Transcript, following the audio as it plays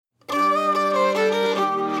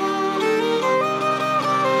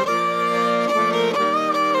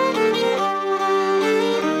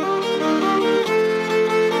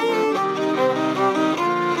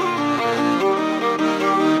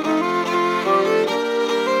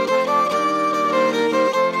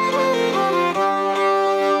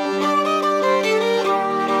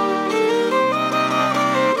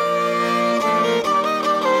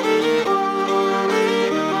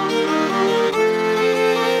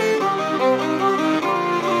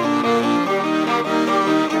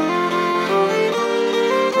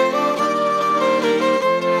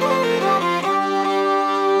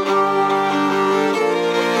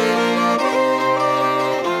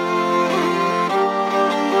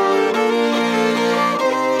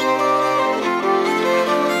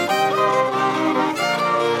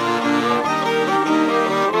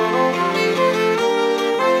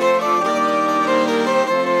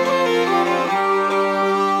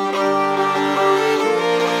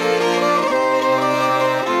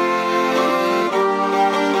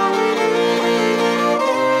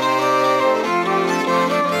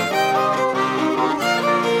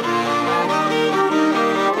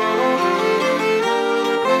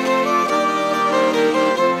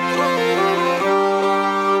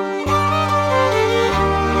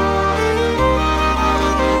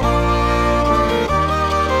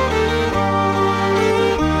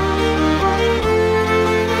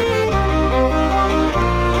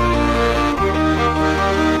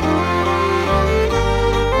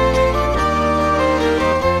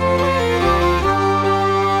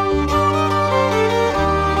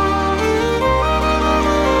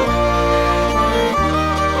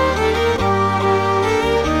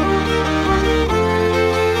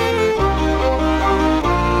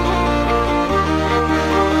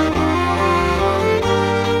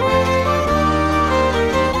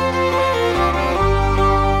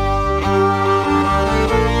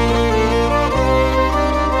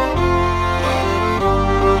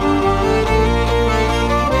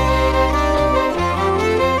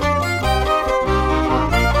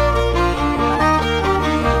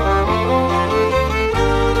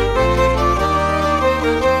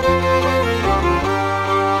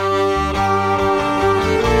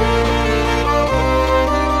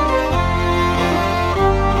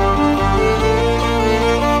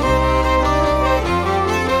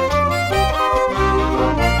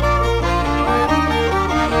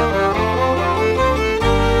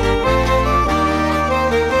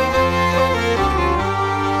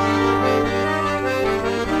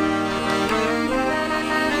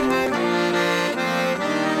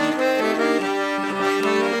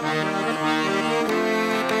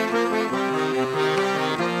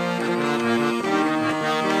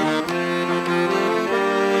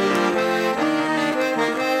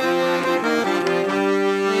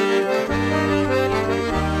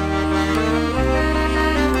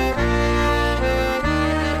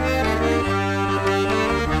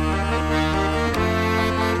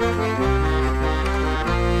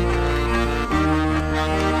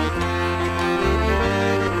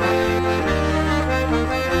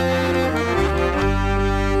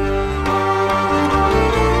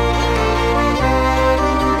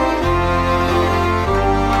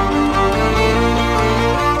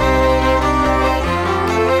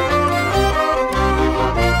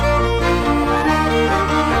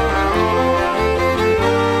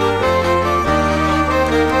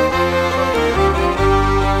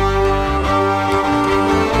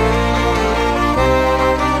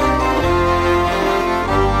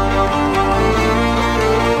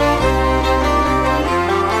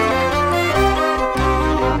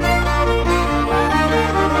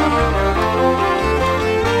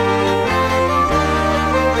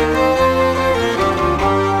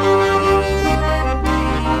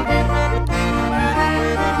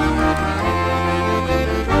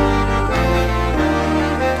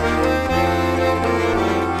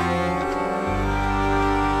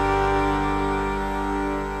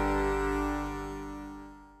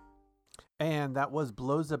And that was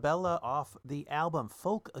Blowzabella off the album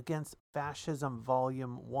Folk Against Fascism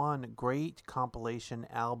Volume 1. Great compilation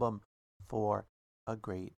album for a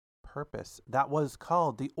great purpose. That was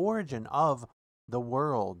called The Origin of the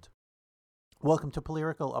World. Welcome to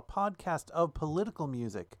Polyrical, a podcast of political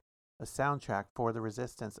music, a soundtrack for the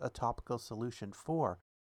resistance, a topical solution for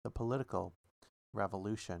the political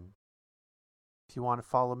revolution. If you want to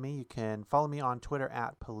follow me, you can follow me on Twitter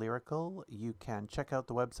at Polyrical. You can check out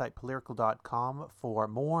the website polyrical.com for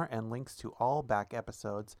more and links to all back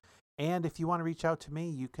episodes. And if you want to reach out to me,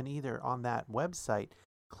 you can either on that website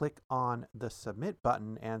click on the submit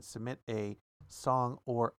button and submit a song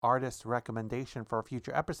or artist recommendation for a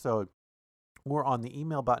future episode, or on the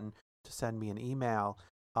email button to send me an email.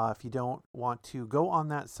 If you don't want to go on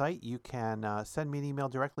that site, you can send me an email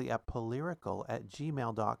directly at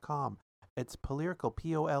polyrical@gmail.com. It's Polyrical,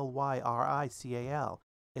 Polyrical.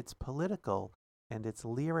 It's political and it's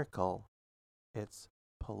lyrical. It's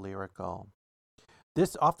Polyrical.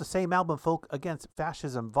 This off the same album, Folk Against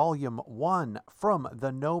Fascism, Volume 1, from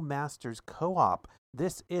the No Masters Co-op.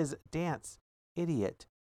 This is Dance, Idiot,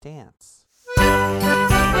 Dance.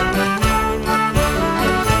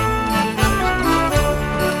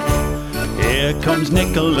 Here comes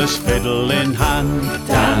Nicholas, fiddle in hand.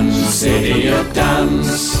 Dance, idiot,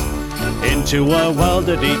 dance. Into a world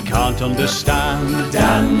that he can't understand.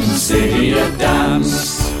 Dance, idiot,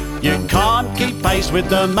 dance. You can't keep pace with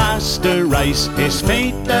the master race. His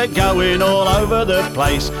feet are going all over the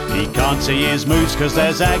place. He can't see his moves cause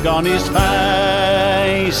there's egg on his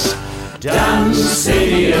face. Dance,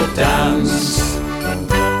 idiot, dance.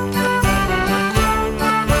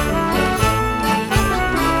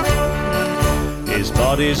 His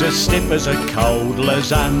body's as stiff as a cold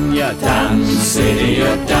lasagna. Dance,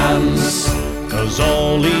 idiot, dance. Cause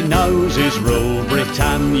all he knows is rule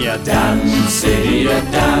Britannia. Dance,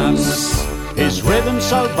 idiot, dance. His rhythm's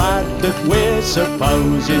so bad that we're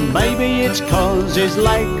supposing maybe it's cause his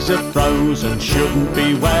legs are frozen. Shouldn't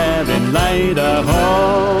be wearing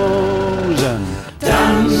lederhosen.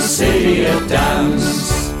 Dance, idiot,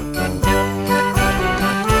 dance.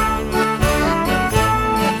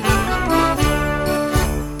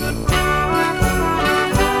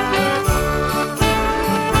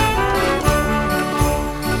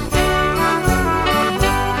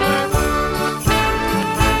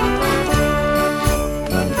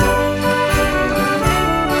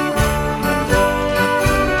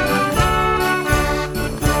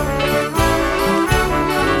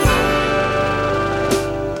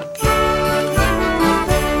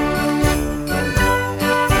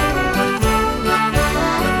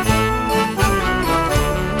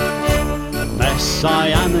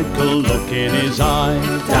 Cyanical look in his eye.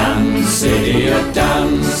 Dance, idiot,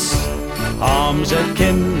 dance. Arms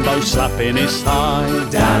akimbo, slapping his thigh.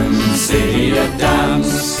 Dance, idiot,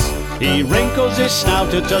 dance. He wrinkles his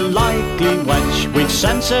snout at a likely wench. We've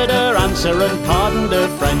censored her answer and pardoned her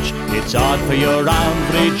French. It's hard for your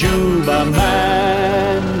average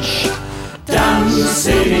Ubermensch. Dance,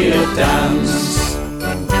 idiot, dance.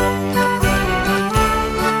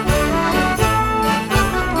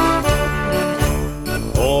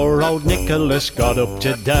 Poor old Nicholas got up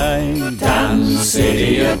today. Dance,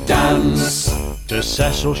 idiot, dance. To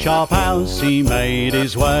Cecil Sharp House he made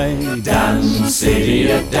his way. Dance,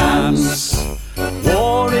 idiot, dance.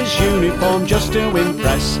 Wore his uniform just to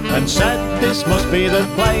impress and said this must be the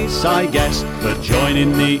place, I guess, for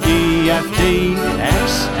joining the EFDSS.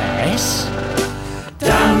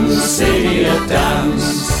 Dance, idiot,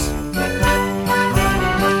 dance.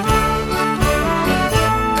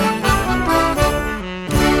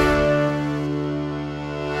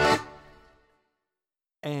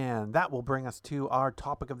 And that will bring us to our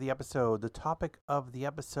topic of the episode. The topic of the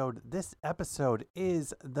episode, this episode,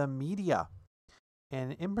 is the media.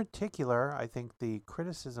 And in particular, I think the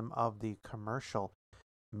criticism of the commercial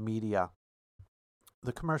media.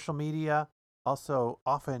 The commercial media, also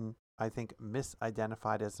often, I think,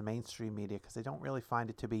 misidentified as the mainstream media because they don't really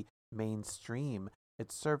find it to be mainstream.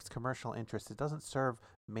 It serves commercial interests. It doesn't serve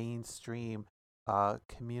mainstream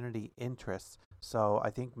community interests. So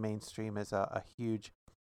I think mainstream is a huge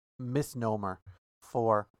misnomer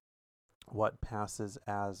for what passes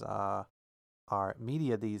as our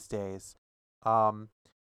media these days. And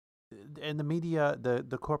the media,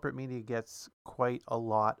 the corporate media gets quite a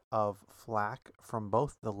lot of flack from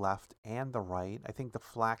both the left and the right. I think the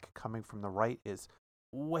flack coming from the right is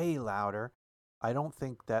way louder. I don't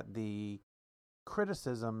think that the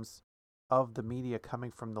criticisms of the media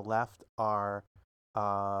coming from the left are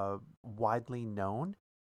widely known,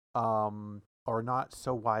 or not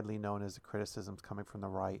so widely known as the criticisms coming from the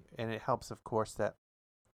right. And it helps, of course, that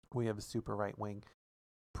We have a super right-wing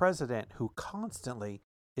president who constantly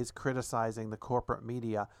is criticizing the corporate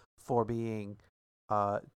media for being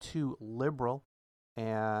too liberal,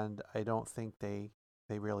 and I don't think they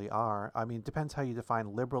really are. I mean, it depends how you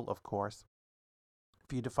define liberal, of course.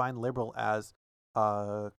 If you define liberal as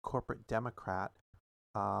a corporate Democrat,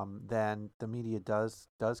 then the media does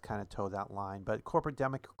kind of toe that line. But corporate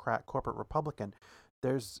Democrat, corporate Republican,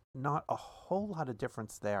 there's not a whole lot of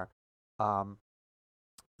difference there.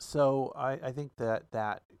 So I think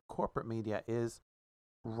that corporate media is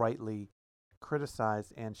rightly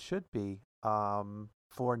criticized and should be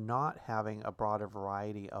for not having a broader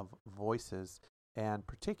variety of voices, and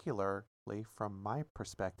particularly, from my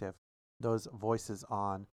perspective, those voices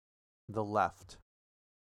on the left.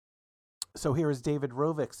 So here is David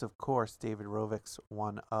Rovics, of course. David Rovics,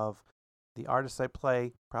 one of the artists I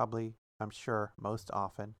play, probably, I'm sure, most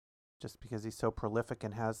often, just because he's so prolific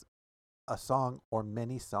and has a song or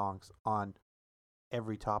many songs on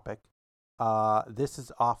every topic. This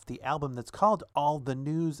is off the album that's called All the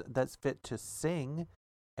News That's Fit to Sing,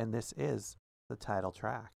 and this is the title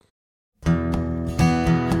track.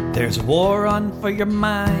 There's a war on for your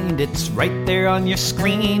mind, it's right there on your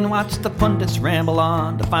screen. Watch the pundits ramble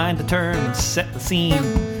on to find the terms, set the scene.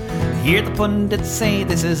 Hear the pundits say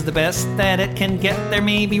this is the best that it can get. There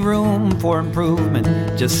may be room for improvement.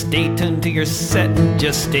 Just stay tuned to your set.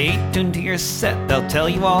 Just stay tuned to your set. They'll tell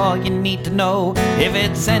you all you need to know. If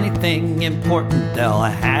it's anything important, they'll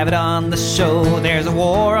have it on the show. There's a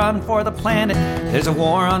war on for the planet. There's a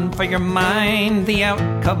war on for your mind. The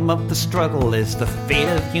outcome of the struggle is the fate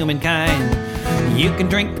of humankind. You can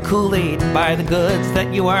drink the Kool-Aid, buy the goods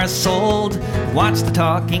that you are sold. Watch the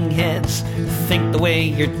talking heads, think the way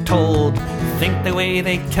you're told. Think the way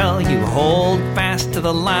they tell you, hold fast to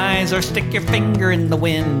the lies, or stick your finger in the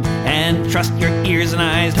wind and trust your ears and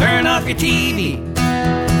eyes. Turn off your TV,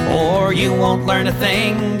 or you won't learn a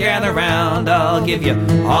thing. Gather round, I'll give you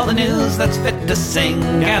all the news that's fit to sing.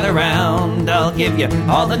 Gather round, I'll give you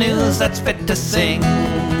all the news that's fit to sing.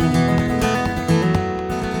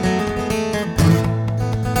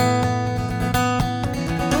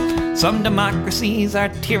 Some democracies are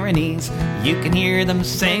tyrannies, you can hear them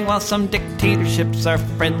say, while some dictatorships are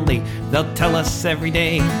friendly. They'll tell us every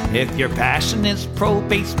day, if your passion is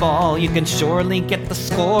pro-baseball, you can surely get the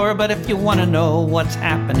score. But if you want to know what's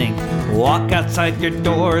happening, walk outside your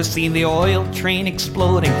door. See the oil train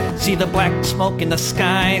exploding, see the black smoke in the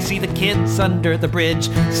sky, see the kids under the bridge,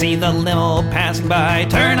 see the limo passing by.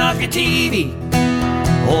 Turn off your TV,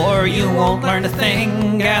 or you won't learn a thing.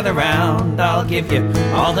 Gather round, I'll give you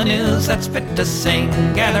all the news that's fit to sing.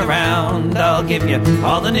 Gather round, I'll give you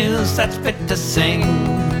all the news that's fit to sing.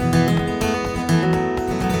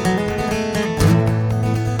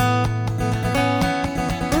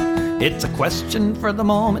 It's a question for the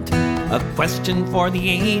moment, a question for the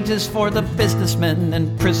ages, for the businessmen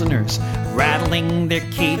and prisoners rattling their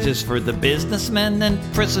cages. For the businessmen and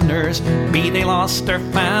prisoners, be they lost or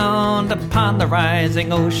found upon the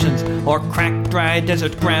rising oceans or cracked dry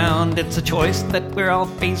desert ground. It's a choice that we're all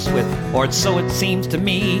faced with, or so it seems to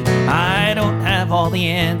me. I don't have all the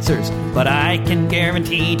answers, but I can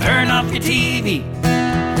guarantee, turn off your TV,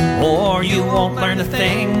 or you won't learn a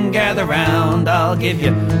thing. Gather round, I'll give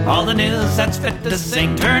you all the news that's fit to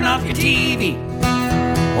sing. Turn off your TV,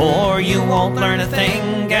 or you won't learn a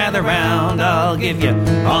thing. Gather round, I'll give you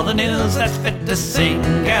all the news that's fit to sing.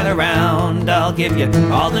 Gather round, I'll give you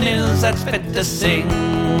all the news that's fit to sing.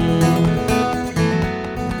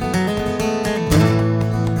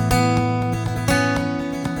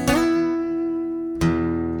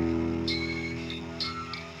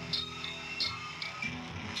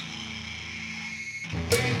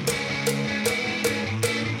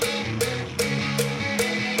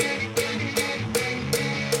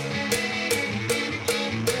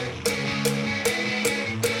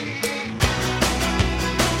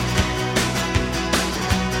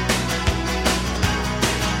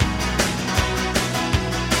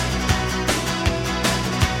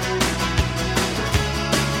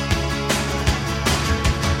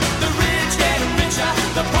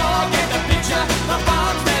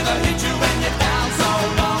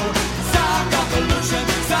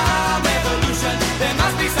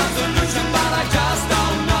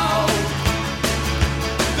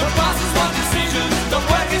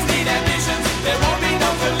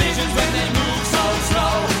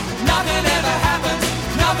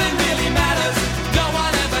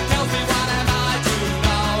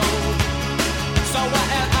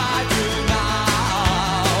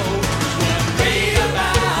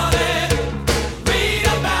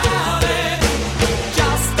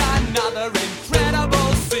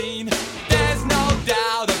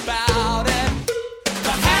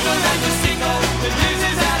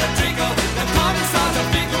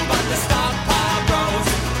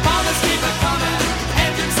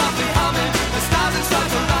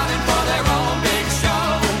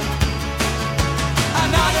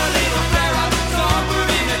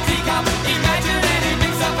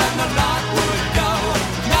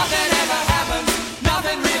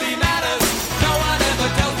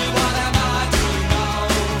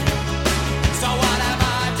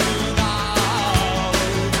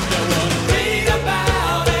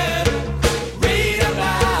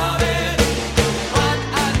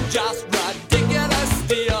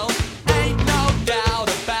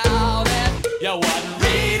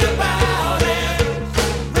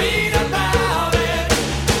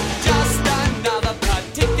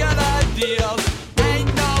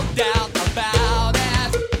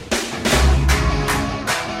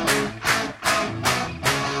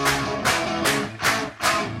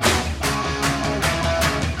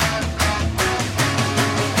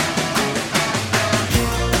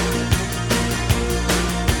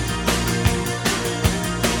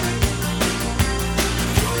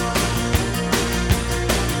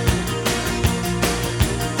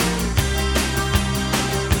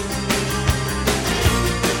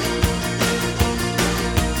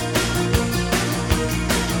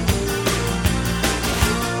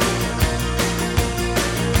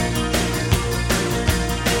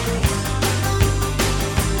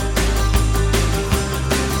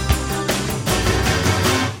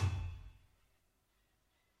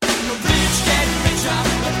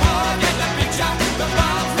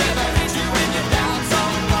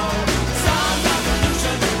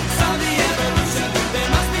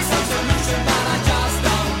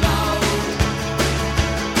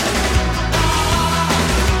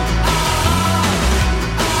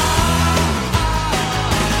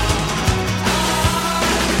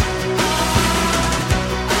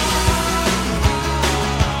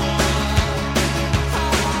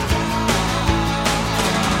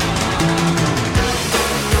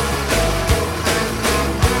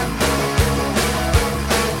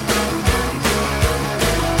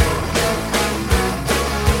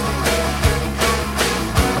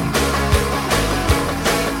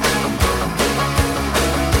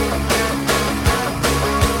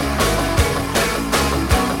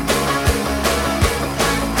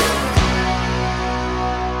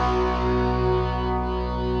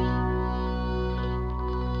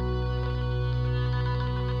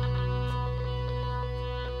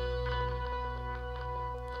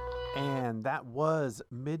 That was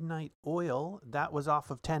Midnight Oil. That was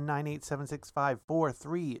off of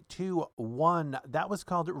 10-9-8-7-6-5-4-3-2-1. That was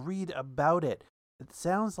called Read About It. It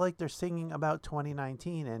sounds like they're singing about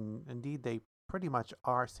 2019, and indeed they pretty much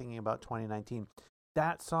are singing about 2019.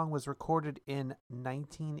 That song was recorded in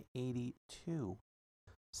 1982.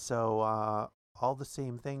 So all the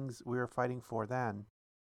same things we were fighting for then,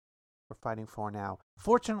 we're fighting for now.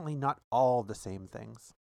 Fortunately, not all the same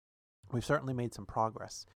things. We've certainly made some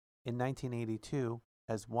progress. In 1982,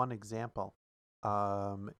 as one example,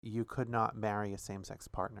 you could not marry a same-sex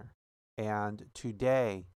partner. And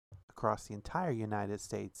today, across the entire United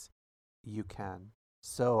States, you can.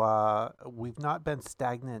 So we've not been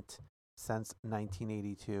stagnant since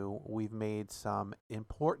 1982. We've made some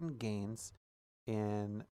important gains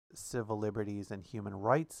in civil liberties and human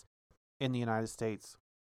rights in the United States,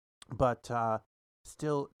 but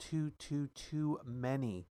still too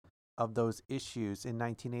many of those issues in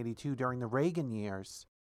 1982 during the Reagan years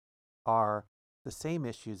are the same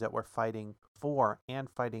issues that we're fighting for and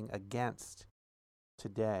fighting against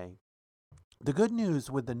today. The good news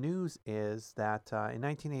with the news is that in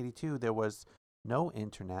 1982 there was no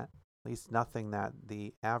internet, at least nothing that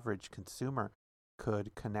the average consumer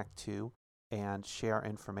could connect to and share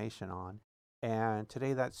information on. And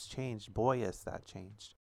today that's changed. Boy, is that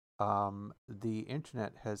changed. The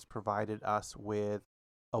internet has provided us with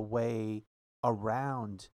a way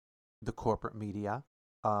around the corporate media,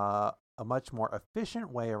 a much more efficient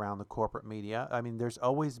way around the corporate media. I mean, there's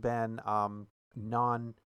always been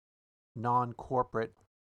non-corporate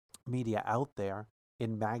media out there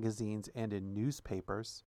in magazines and in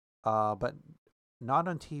newspapers, but not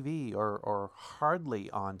on TV or hardly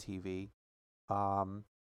on TV.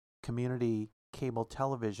 Community cable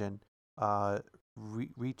television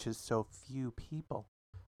reaches so few people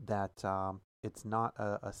that it's not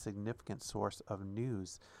a significant source of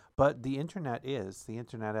news. But the internet is. The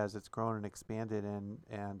internet, as it's grown and expanded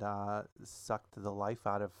and sucked the life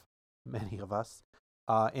out of many of us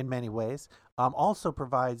in many ways, also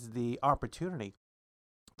provides the opportunity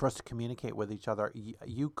for us to communicate with each other.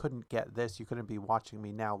 You couldn't get this. You couldn't be watching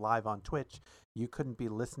me now live on Twitch. You couldn't be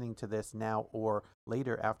listening to this now or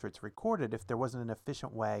later after it's recorded if there wasn't an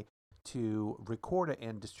efficient way to record it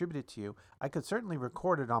and distribute it to you. I could certainly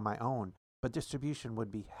record it on my own, but distribution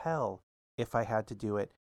would be hell if I had to do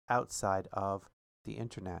it outside of the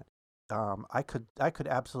internet. I could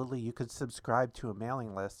absolutely, you could subscribe to a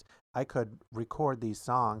mailing list. I could record these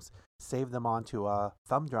songs, save them onto a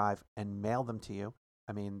thumb drive, and mail them to you.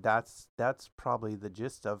 I mean, that's probably the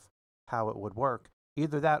gist of how it would work.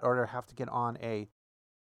 Either that or have to get on a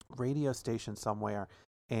radio station somewhere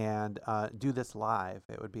and do this live.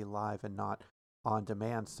 It would be live and not on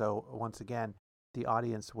demand. So once again, the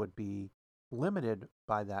audience would be limited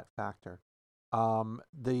by that factor.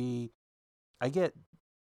 I get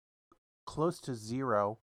close to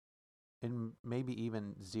zero, and maybe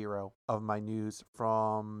even zero, of my news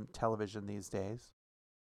from television these days,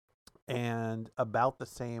 and about the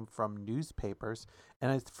same from newspapers,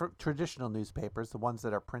 and it's for traditional newspapers, the ones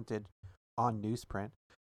that are printed on newsprint.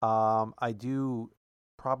 I do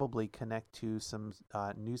probably connect to some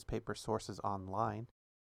newspaper sources online,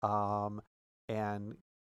 and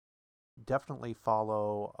definitely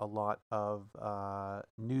follow a lot of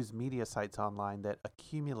news media sites online that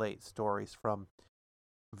accumulate stories from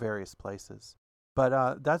various places.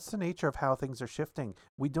 But that's the nature of how things are shifting.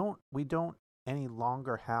 We don't any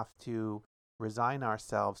longer have to resign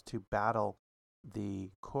ourselves to battle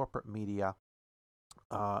the corporate media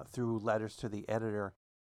through letters to the editor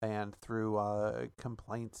and through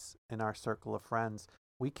complaints in our circle of friends.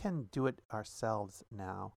 We can do it ourselves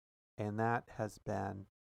now, and that has been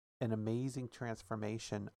an amazing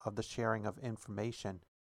transformation of the sharing of information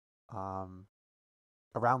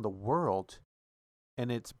around the world,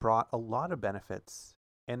 and it's brought a lot of benefits,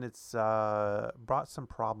 and it's brought some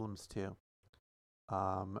problems too.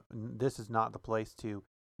 This is not the place to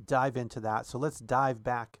dive into that, so let's dive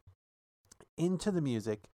back into the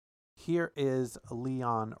music. Here is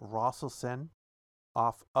Leon Rosselson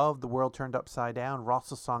off of The World Turned Upside Down,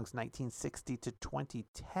 Rossel Songs 1960 to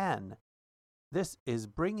 2010. This is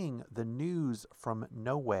Bringing the News from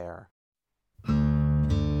Nowhere.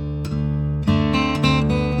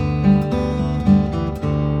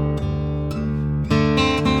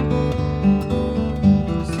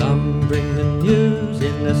 Some bring the news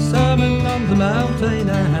in the Sermon on the Mountain,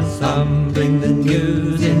 and some bring the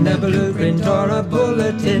news in a blueprint or a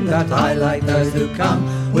bulletin. But I like those who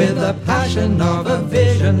come with the passion of a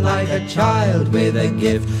vision, like a child with a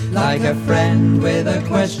gift, like a friend with a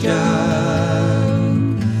question.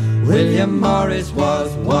 William Morris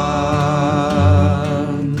was one.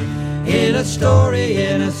 In a a story,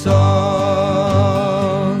 in a song.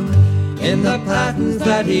 In the patterns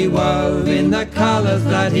that he wove, in the colours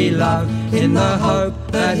that he loved, in the hope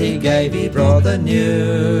that he gave, he brought the news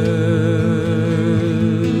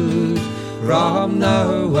from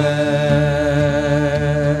nowhere.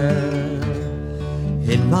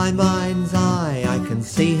 In my mind's eye I can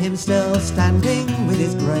see him still standing, with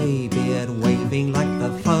his grey beard waving like the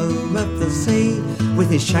foam of the sea, with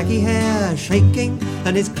his shaggy hair shaking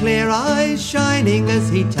and his clear eyes shining, as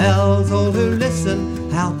he tells all who listen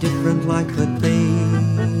how different life could be.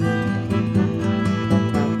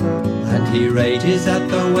 And he rages at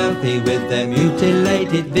the wealthy with their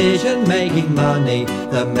mutilated vision, making money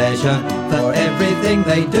the measure for everything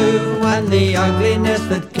they do, and the ugliness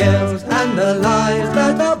that kills, and the lives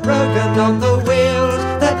that are broken on the wheels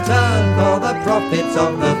that turn for the profits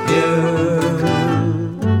of the few.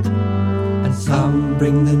 And some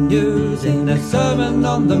bring the news in a sermon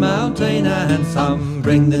on the mountain, and some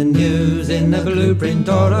bring the news in a blueprint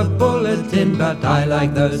or a bulletin, but I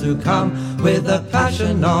like those who come with the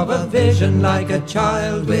passion of a vision, like a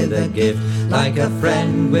child with a gift, like a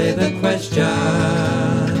friend with a question.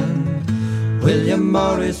 William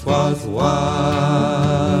Morris was one,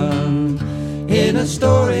 in a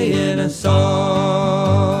story, in a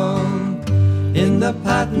song, in the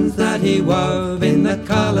patterns that he wove, in the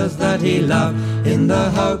colours that he loved, in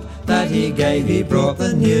the hope that he gave, he brought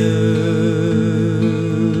the news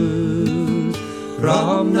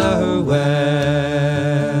from nowhere.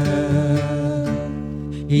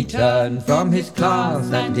 He turned from his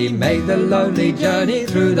class and he made the lonely journey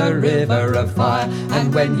through the river of fire,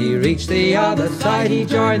 and when he reached the other side he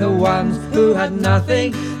joined the ones who had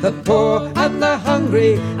nothing, the poor and the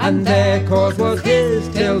hungry, and their cause was his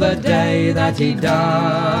till the day that he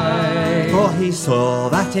died. For he saw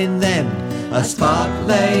that in them a spark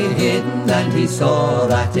lay hidden, and he saw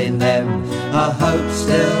that in them a hope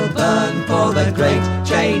still burned for the great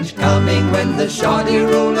change coming, when the shoddy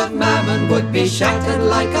rule of mammon would be shattered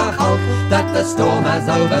like a hulk that the storm has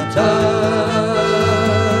overturned.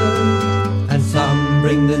 And some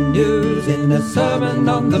bring the news in a sermon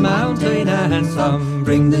on the mountain, and some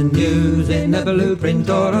bring the news in a blueprint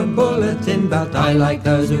or a bulletin, but I like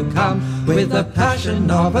those who come with the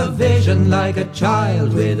passion of a vision, like a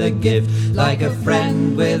child with a gift, like a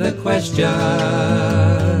friend with a question.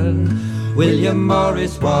 William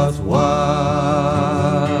Morris was one,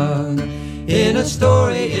 in a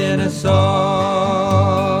story, in a song,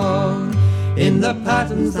 in the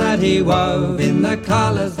patterns that he wove, in the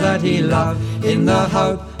colours that he loved, in the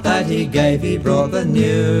hope that he gave, he brought the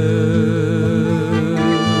news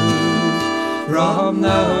from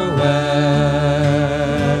nowhere.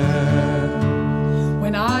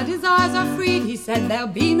 When our desires are freed, he said, there'll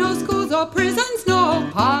be no schools or prisons, no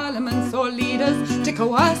parliaments or leaders to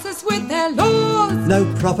coerce us with their laws. No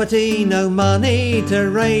property, no money to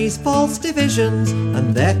raise false divisions,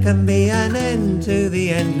 and there can be an end to the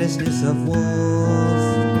endlessness of wars.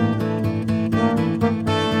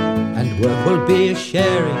 And work will be a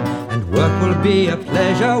sharing, and work will be a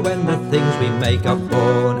pleasure, when the things we make are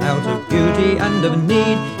born out of beauty and of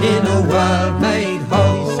need, in a world made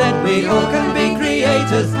whole. He said we all can be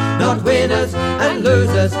creators, not winners and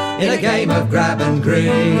losers, in a game of grab and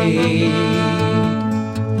greed.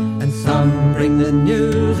 And some bring the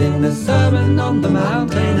news in a sermon on the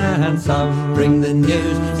mountain, and some bring the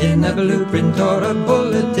news in a blueprint or a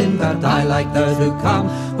bulletin, but I like those who come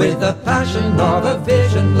with the passion of a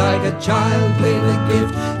vision, like a child with a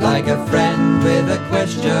gift, like a friend with a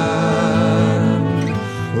question.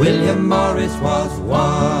 William Morris was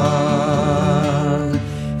one,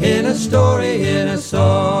 in a story, in a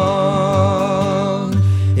song,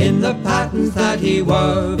 in the patterns that he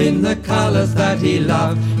wove, in the colours that he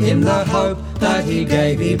loved, in the hope that he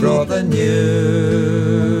gave, he brought the news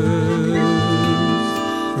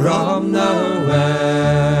from nowhere.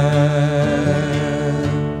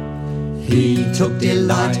 He took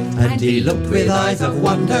delight and he looked with eyes of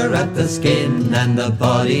wonder at the skin and the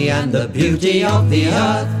body and the beauty of the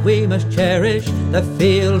earth. We must cherish the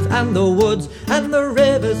fields and the woods and the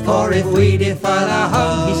rivers, for if we defile our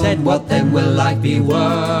home, he said, what then will life be worth?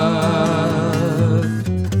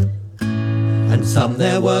 And some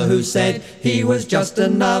there were who said he was just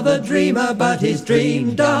another dreamer, but his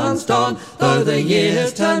dream danced on, though the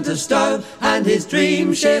years turned to stone, and his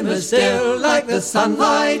dream shimmers still like the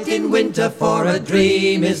sunlight in winter, for a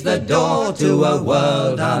dream is the door to a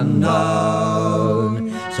world unknown.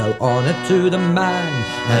 So honour to the man,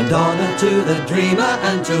 and honour to the dreamer,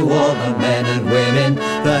 and to all the men and women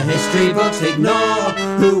the history books ignore,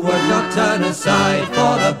 who would not turn aside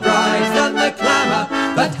for the prize and the clamour,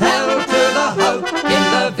 but held to the hope in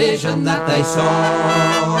the vision that they saw.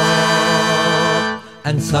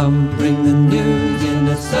 And some bring the news in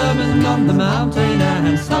a sermon on the mountain,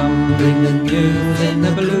 and some bring the news in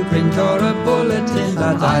a blueprint or a bulletin.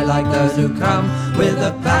 But I like those who come with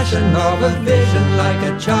a passion of a vision, like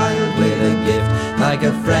a child with a gift, like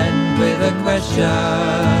a friend with a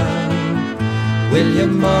question.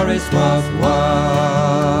 William Morris was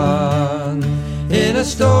one, in a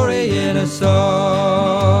story, in a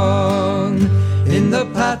song, in the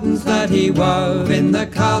patterns that he wove, in the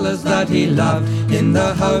colours that he loved, in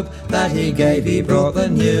the hope that he gave, he brought the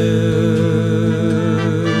news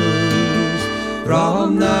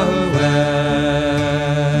from nowhere,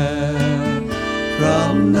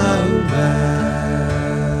 from nowhere,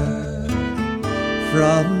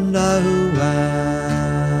 from nowhere.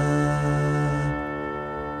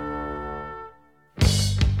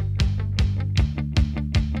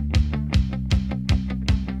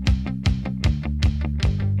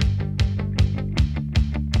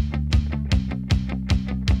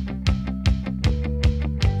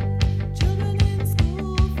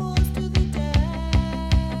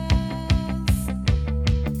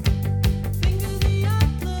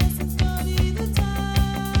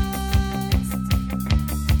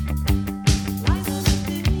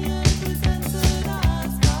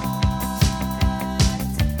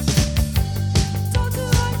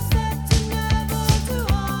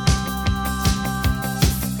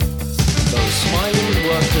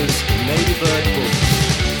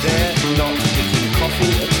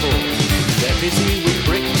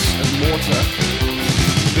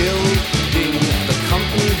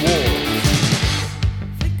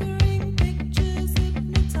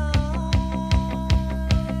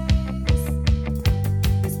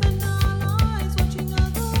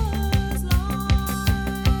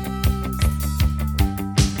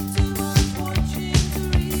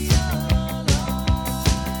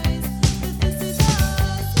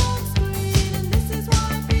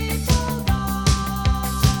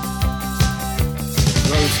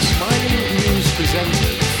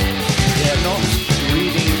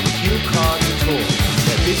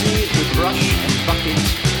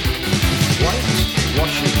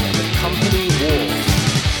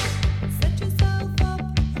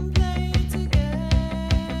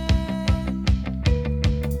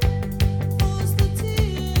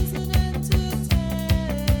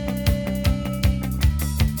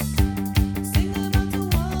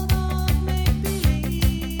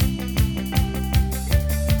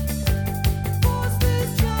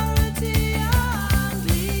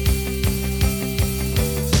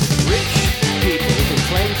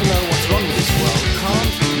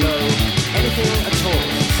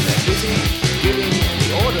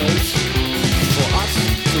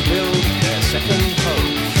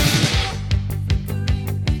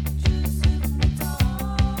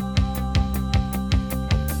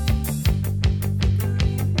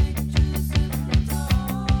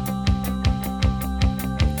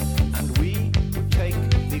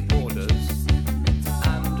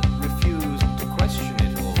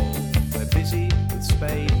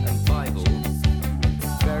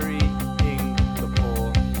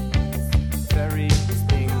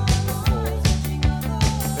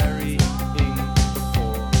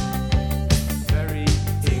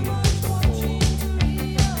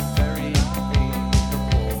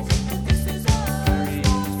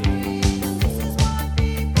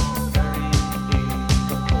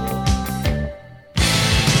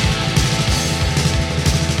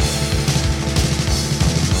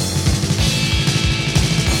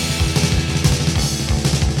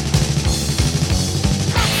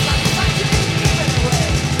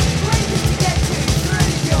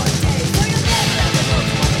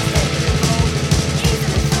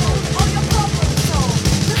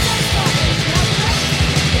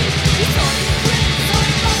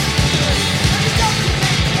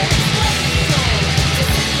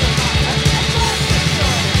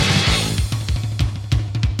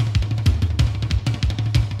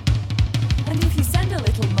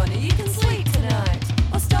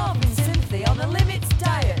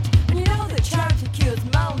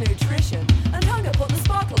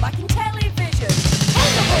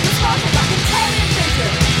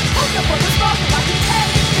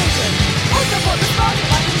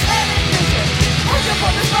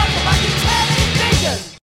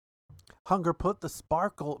 Hunger put the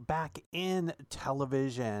sparkle back in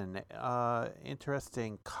television.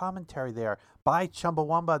 Interesting commentary there by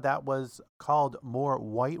Chumbawamba. That was called More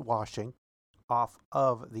Whitewashing, off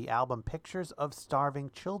of the album Pictures of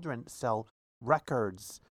Starving Children Sell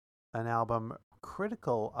Records, an album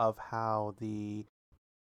critical of how the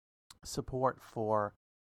support for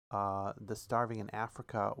the starving in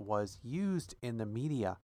Africa was used in the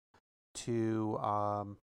media to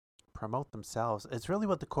promote themselves. It's really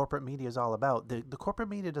what the corporate media is all about. The corporate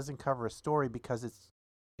media doesn't cover a story because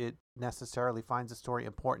it necessarily finds a story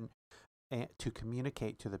important to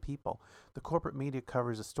communicate to the people. The corporate media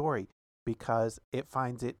covers a story because it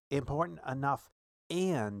finds it important enough,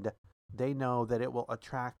 and they know that it will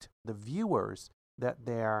attract the viewers that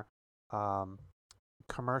their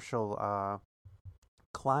commercial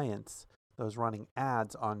clients, those running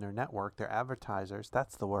ads on their network, their advertisers,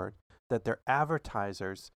 that's the word, that their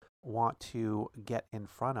advertisers want to get in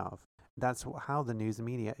front of. That's how the news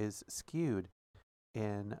media is skewed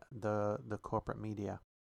in the corporate media.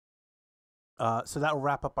 So that will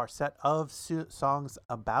wrap up our set of songs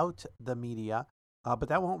about the media, but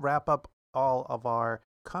that won't wrap up all of our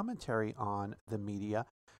commentary on the media,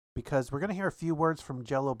 because we're going to hear a few words from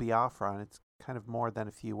Jello Biafra, and it's kind of more than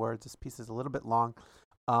a few words. This piece is a little bit long.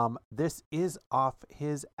 This is off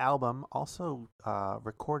his album, also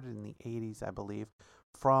recorded in the 80s, I believe,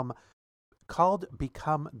 called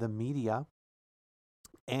Become the Media.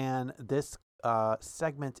 And this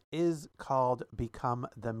segment is called Become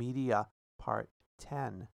the Media, Part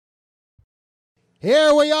 10.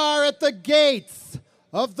 Here we are at the gates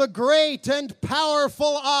of the great and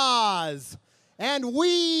powerful Oz, and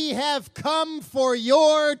we have come for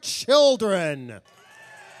your children.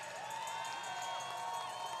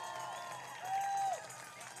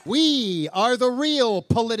 We are the real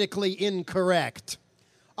politically incorrect.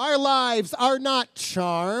 Our lives are not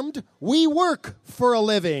charmed. We work for a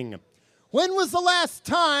living. When was the last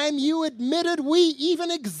time you admitted we even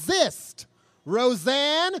exist?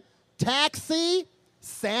 Roseanne, Taxi,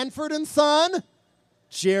 Sanford and Son,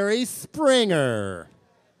 Jerry Springer.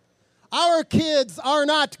 Our kids are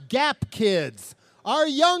not Gap kids. Our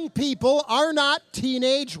young people are not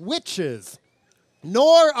teenage witches.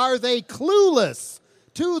 Nor are they clueless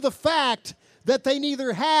to the fact that they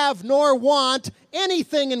neither have nor want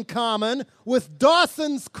anything in common with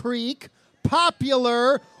Dawson's Creek,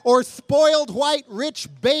 Popular, or Spoiled White Rich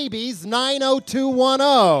Babies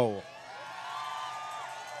 90210.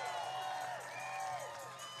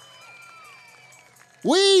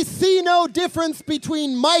 We see no difference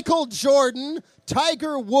between Michael Jordan,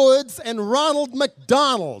 Tiger Woods, and Ronald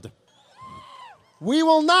McDonald. We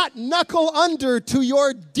will not knuckle under to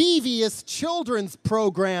your devious children's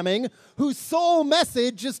programming, whose sole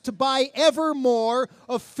message is to buy ever more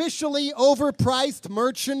officially overpriced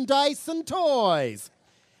merchandise and toys.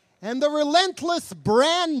 And the relentless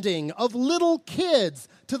branding of little kids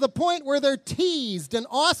to the point where they're teased and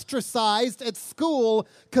ostracized at school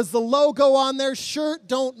because the logo on their shirt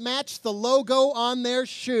don't match the logo on their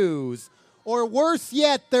shoes. Or worse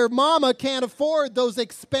yet, their mama can't afford those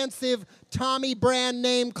expensive Tommy brand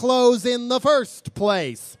name clothes in the first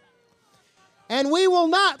place. And we will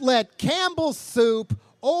not let Campbell's Soup,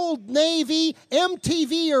 Old Navy,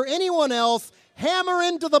 MTV, or anyone else hammer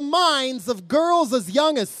into the minds of girls as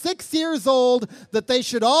young as 6 years old that they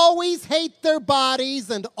should always hate their bodies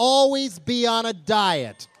and always be on a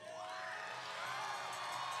diet.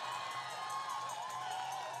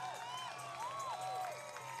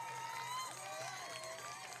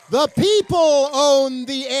 The people own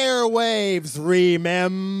the airwaves,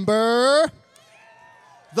 remember?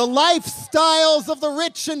 The lifestyles of the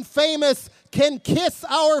rich and famous can kiss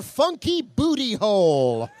our funky booty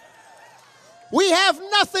hole. We have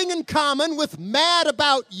nothing in common with Mad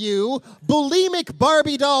About You, bulimic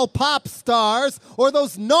Barbie doll pop stars, or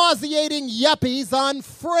those nauseating yuppies on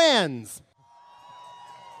Friends.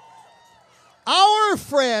 Our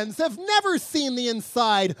friends have never seen the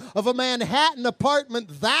inside of a Manhattan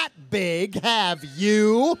apartment that big, have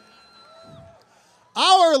you?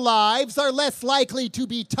 Our lives are less likely to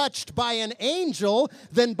be touched by an angel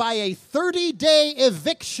than by a 30-day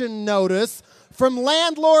eviction notice from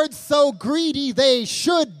landlords so greedy they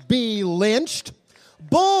should be lynched,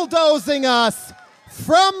 bulldozing us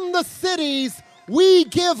from the cities we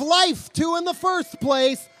give life to in the first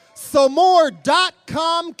place, so more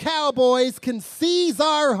 .com cowboys can seize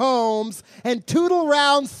our homes and tootle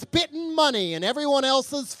around spitting money in everyone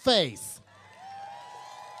else's face.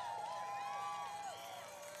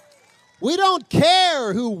 We don't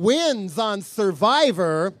care who wins on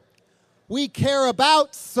Survivor. We care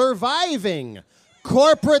about surviving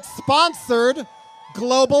corporate-sponsored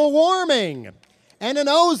global warming and an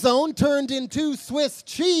ozone turned into Swiss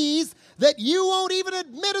cheese that you won't even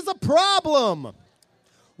admit is a problem.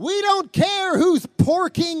 We don't care who's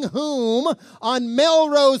porking whom on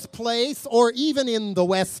Melrose Place or even in the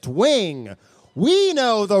West Wing. We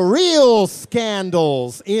know the real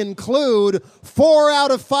scandals include 4 out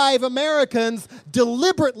of 5 Americans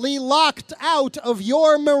deliberately locked out of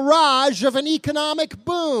your mirage of an economic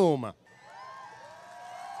boom.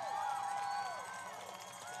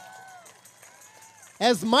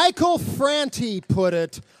 As Michael Franti put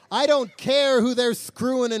it, I don't care who they're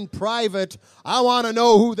screwing in private. I want to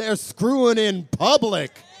know who they're screwing in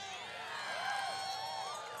public.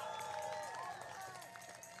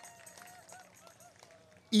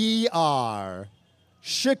 ER,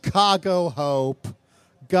 Chicago Hope.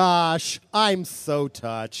 Gosh, I'm so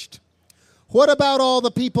touched. What about all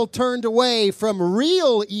the people turned away from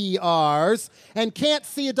real ERs and can't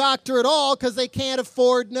see a doctor at all because they can't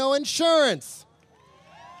afford no insurance?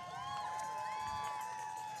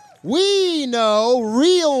 We know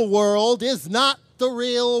real world is not the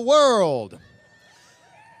real world.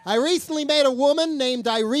 I recently met a woman named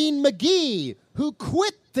Irene McGee who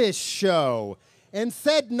quit this show and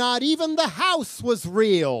said not even the house was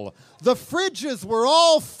real. The fridges were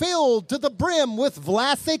all filled to the brim with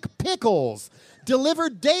Vlasic pickles,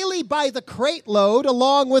 delivered daily by the crate load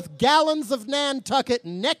along with gallons of Nantucket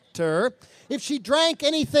nectar. If she drank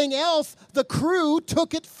anything else, the crew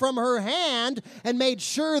took it from her hand and made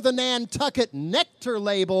sure the Nantucket nectar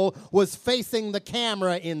label was facing the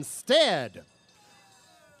camera instead.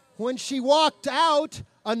 When she walked out,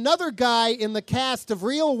 another guy in the cast of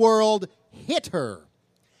Real World hit her,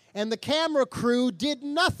 and the camera crew did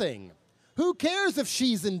nothing. Who cares if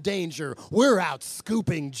she's in danger? We're out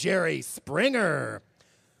scooping Jerry Springer.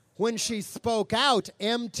 When she spoke out,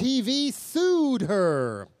 MTV sued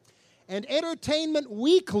her. And Entertainment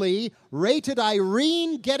Weekly rated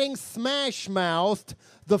Irene getting smash-mouthed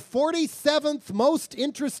the 47th most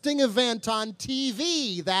interesting event on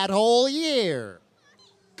TV that whole year.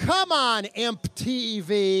 Come on,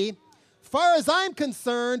 MTV. Far as I'm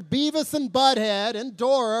concerned, Beavis and Butthead and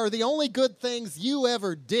Dora are the only good things you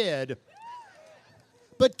ever did.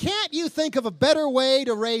 But can't you think of a better way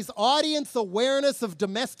to raise audience awareness of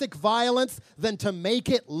domestic violence than to make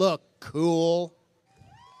it look cool?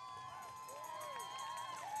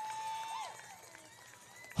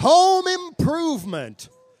 Home improvement.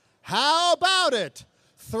 How about it?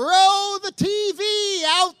 Throw the TV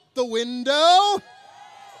out the window.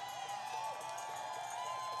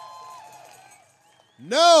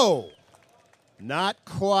 No, not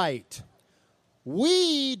quite.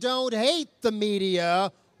 We don't hate the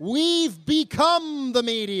media. We've become the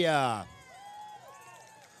media.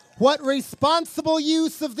 What responsible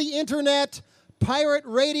use of the internet, pirate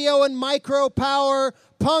radio and micropower,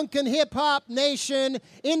 punk and hip-hop nation,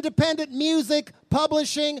 independent music,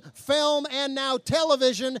 publishing, film, and now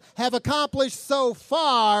television have accomplished so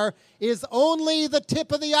far is only the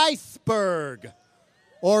tip of the iceberg.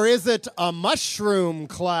 Or is it a mushroom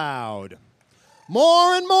cloud?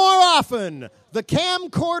 More and more often, the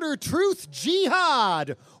camcorder truth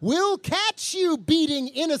jihad will catch you beating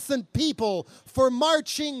innocent people for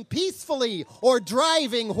marching peacefully or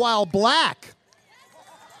driving while black.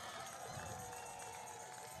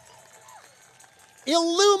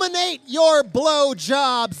 Illuminate your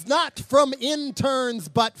blowjobs not from interns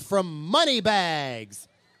but from money bags.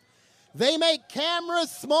 They make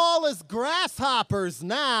cameras small as grasshoppers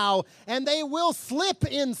now, and they will slip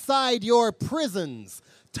inside your prisons,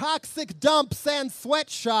 toxic dumps and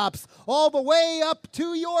sweatshops, all the way up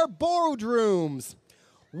to your boardrooms.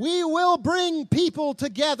 We will bring people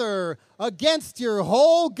together against your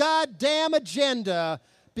whole goddamn agenda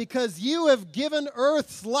because you have given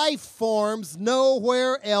Earth's life forms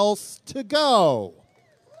nowhere else to go.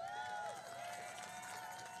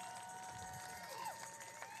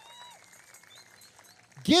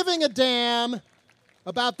 Giving a damn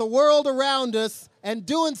about the world around us and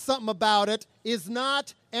doing something about it is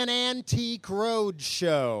not an antique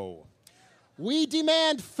roadshow. We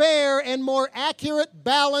demand fair and more accurate,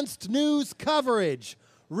 balanced news coverage.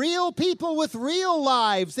 Real people with real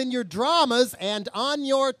lives in your dramas and on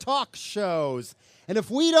your talk shows. And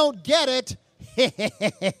if we don't get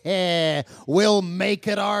it, we'll make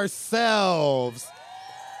it ourselves.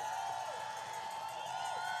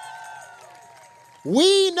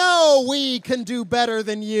 We know we can do better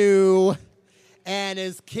than you. And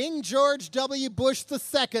as King George W. Bush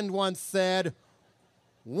II once said,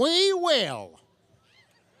 we will.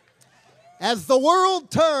 As the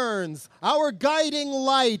world turns, our guiding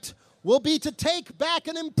light will be to take back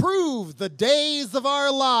and improve the days of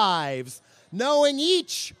our lives, knowing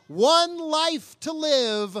each one life to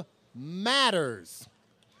live matters.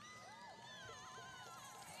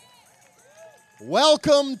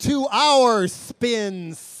 Welcome to our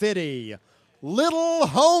Spin City, little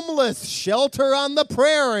homeless shelter on the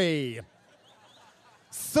prairie.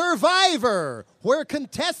 Survivor, where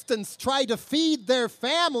contestants try to feed their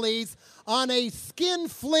families on a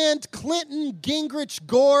skinflint Clinton Gingrich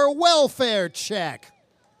Gore welfare check.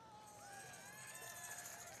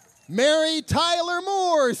 Mary Tyler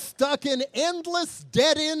Moore, stuck in endless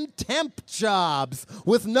dead-end temp jobs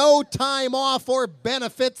with no time off or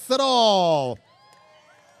benefits at all.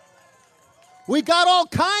 We got all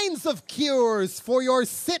kinds of cures for your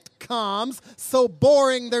sitcoms, so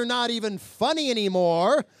boring they're not even funny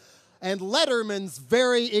anymore, and Letterman's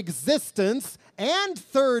very existence and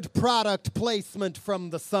third product placement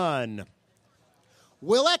from the Sun.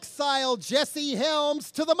 We'll exile Jesse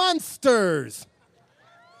Helms to the Munsters.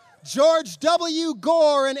 George W.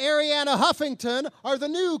 Gore and Arianna Huffington are the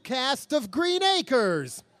new cast of Green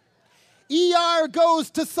Acres. ER goes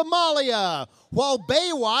to Somalia, while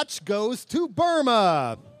Baywatch goes to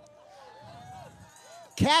Burma.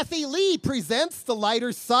 Kathy Lee presents The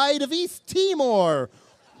Lighter Side of East Timor,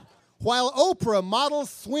 while Oprah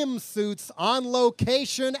models swimsuits on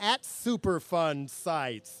location at Superfund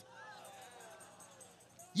sites.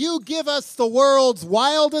 You give us the world's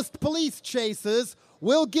wildest police chases,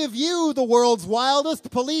 we'll give you the world's wildest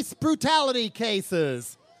police brutality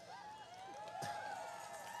cases.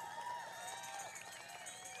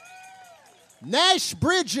 Nash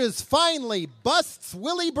Bridges finally busts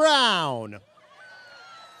Willie Brown.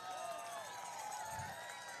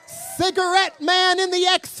 Cigarette Man in the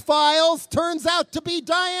X-Files turns out to be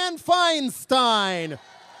Dianne Feinstein.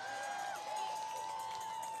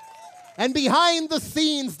 And behind the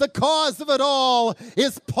scenes, the cause of it all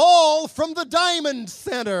is Paul from the Diamond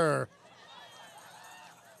Center.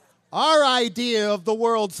 Our idea of the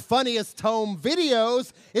world's funniest home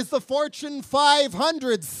videos is the Fortune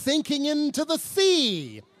 500 sinking into the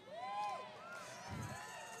sea.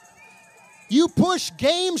 You push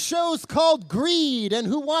game shows called Greed and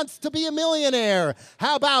Who Wants to Be a Millionaire.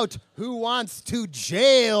 How about Who Wants to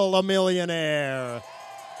Jail a Millionaire?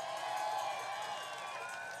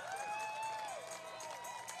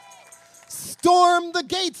 Storm the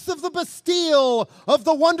gates of the Bastille of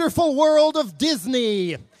the wonderful world of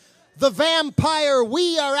Disney. The vampire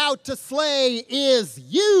we are out to slay is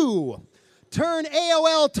you. Turn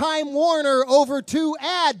AOL Time Warner over to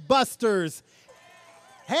Adbusters.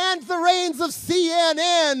 Hand the reins of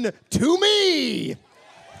CNN to me.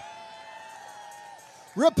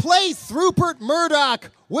 Replace Rupert Murdoch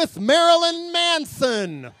with Marilyn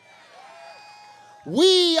Manson.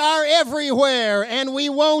 We are everywhere, and we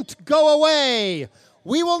won't go away.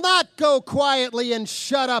 We will not go quietly and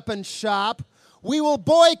shut up and shop. We will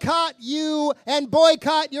boycott you and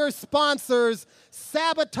boycott your sponsors,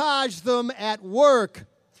 sabotage them at work,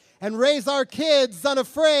 and raise our kids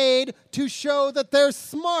unafraid to show that they're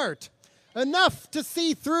smart. Enough to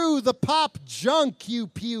see through the pop junk you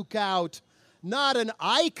puke out. Not an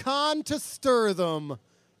icon to stir them,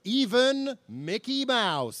 even Mickey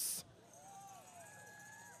Mouse.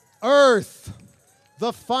 Earth,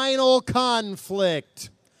 the final conflict.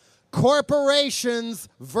 Corporations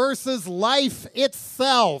versus life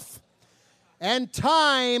itself. And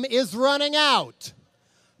time is running out.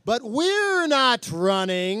 But we're not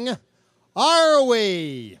running, are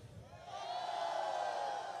we?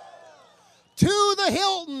 To the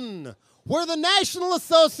Hilton, where the National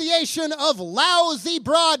Association of Lousy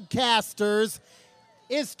Broadcasters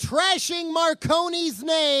is trashing Marconi's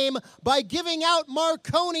name by giving out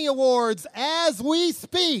Marconi Awards as we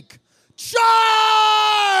speak.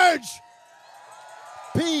 Charge!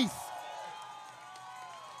 Peace.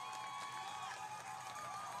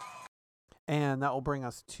 And that will bring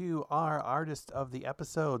us to our artist of the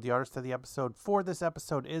episode. The artist of the episode for this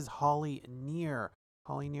episode is Holly Near.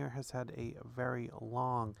 Holly Near has had a very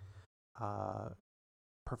long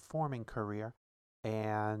performing career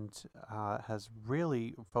and has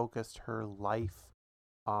really focused her life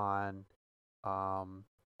on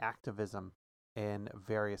activism in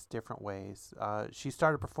various different ways. She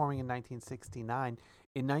started performing in 1969.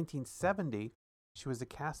 In 1970, she was a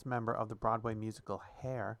cast member of the Broadway musical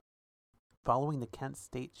Hair. Following the Kent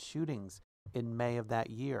State shootings in May of that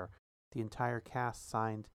year, the entire cast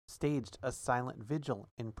staged a silent vigil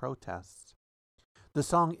in protest. The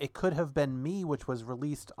song It Could Have Been Me, which was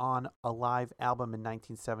released on a live album in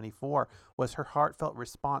 1974, was her heartfelt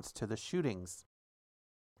response to the shootings.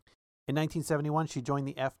 In 1971, she joined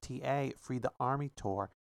the FTA Free the Army Tour,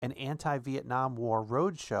 an anti-Vietnam War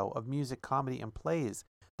roadshow of music, comedy, and plays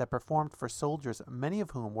that performed for soldiers, many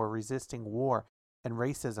of whom were resisting war and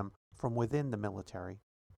racism from within the military.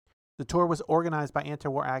 The tour was organized by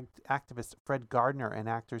anti-war activist Fred Gardner and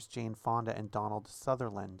actors Jane Fonda and Donald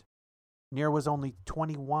Sutherland. Near was only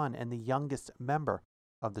 21 and the youngest member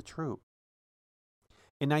of the troupe.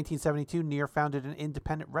 In 1972, Near founded an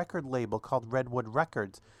independent record label called Redwood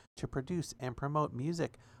Records to produce and promote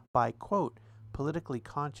music by, quote, politically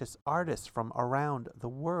conscious artists from around the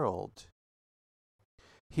world.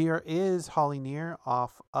 Here is Holly Near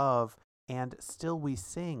off of And Still We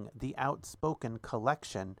Sing, the Outspoken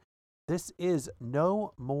collection. This is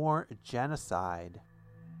No More Genocide.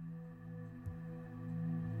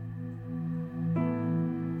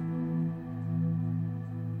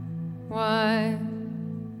 Why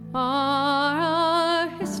are our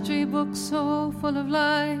history books so full of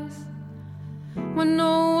lies when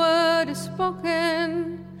no word is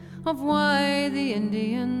spoken of why the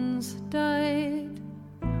Indians died,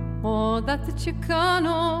 or that the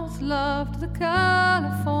Chicanos loved the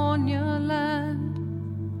California land?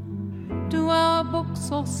 Do our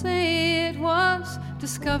books all say it was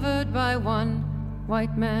discovered by one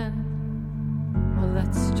white man? Well,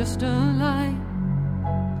 that's just a lie,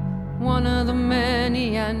 one of the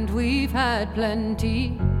many, and we've had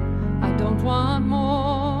plenty. I don't want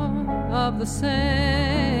more of the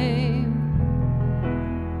same.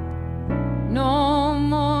 No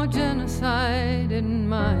more genocide in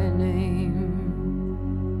my name.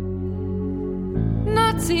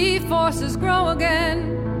 Nazi forces grow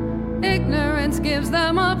again, ignorance gives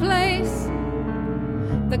them a place.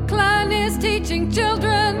 The Klan is teaching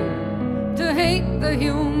children to hate the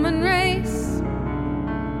human race.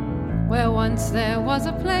 Where once there was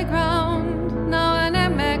a playground, now an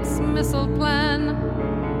MX missile plan.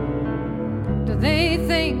 Do they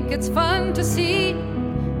think it's fun to see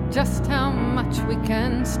just how much we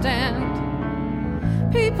can stand?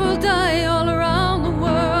 People die all around the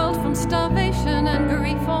world from starvation and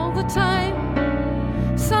grief all the time.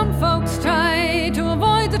 Some folks try to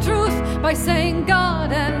avoid the truth by saying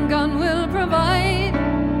God and gun will provide.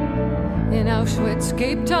 In Auschwitz,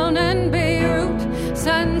 Cape Town and Beirut,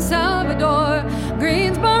 San Salvador,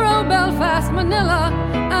 Greensboro, Belfast, Manila,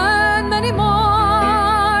 and many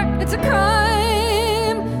more. It's a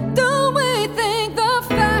crime. Do we think the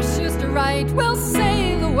fascist right will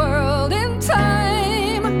save the world in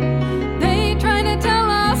time? They try to tell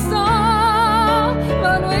us all,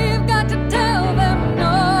 but we've got to tell them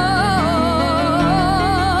no.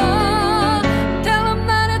 Tell them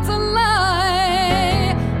that it's a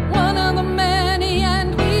lie, one of the many,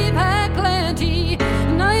 and we've had plenty,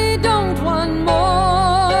 and I don't want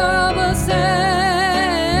more of the same.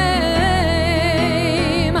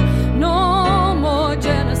 No more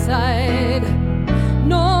genocide.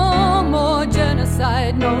 No more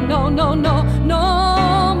genocide. No, no, no, no.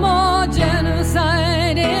 No more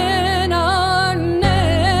genocide in our name.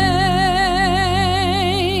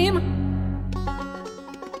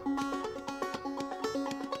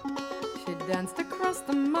 She danced across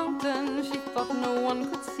the mountain she thought no one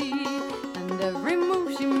could see, and every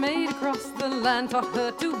move she made across the land taught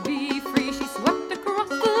her to be free. She swept across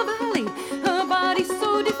the valley, her body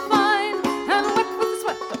so defined, and wet with the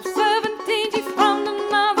sweat of 17 she found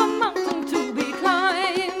another mountain to be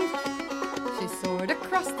climbed. She soared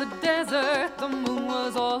across the desert, the moon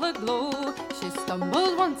was all aglow. She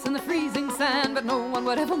stumbled once in the freezing sand, but no one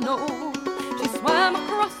would ever know. She swam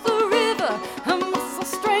across the river, her muscles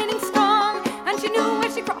straining strong, and she knew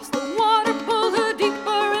when she crossed the water pulled her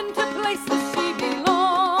deeper into places she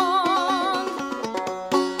belonged.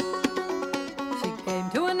 She came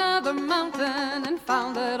to another mountain and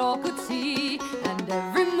found that all could see, and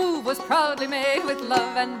every move was proudly made with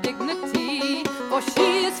love and dignity. For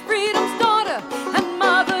she is freedom's daughter and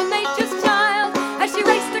Mother Nature's child. As she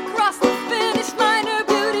raced across the finish line, her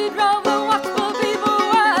beauty drove the watchful people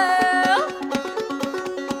wild.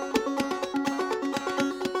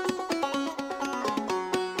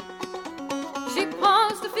 She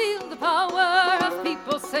paused to feel the power of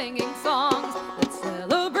people singing songs that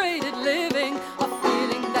celebrated living, a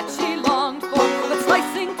feeling that she longed for. But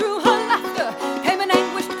slicing through her laughter came an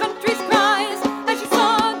anguished country's cries, as she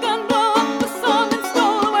saw a gun blow up the song and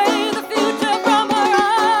stole away the future from her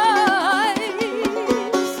eyes.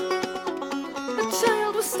 A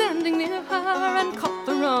child was standing near her and caught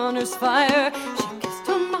the runner's fire. She kissed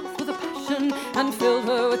her mouth with a passion and filled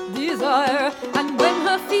her with desire. And when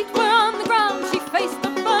her feet were on the ground, she faced the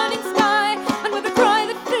burning sky, and with a cry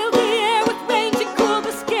that filled the air with rain, she cooled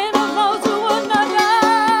the skin of those who would not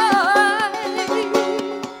die.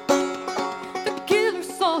 The killer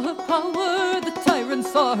saw her power, the tyrant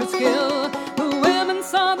saw her skill. The women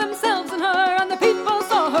saw themselves in her, and the people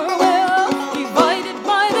saw her will. Divided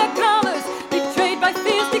by their colors, betrayed by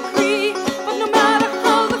fear's decree, but no matter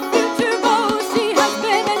how the future goes, she has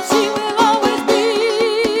been and she will always be.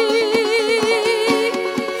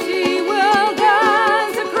 She will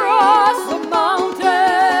dance across the mountain.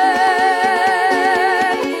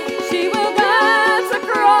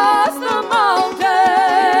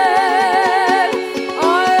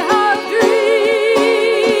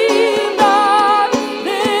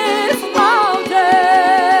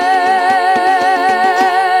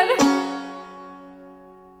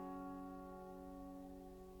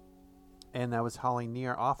 was Holly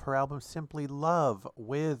Near off her album Simply Love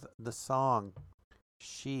with the song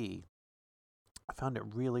She. I found it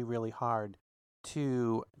really, really hard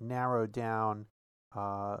to narrow down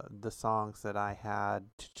the songs that I had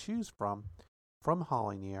to choose from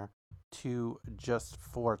Holly Near to just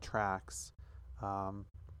 4 tracks. I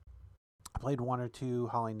played 1 or 2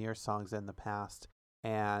 Holly Near songs in the past,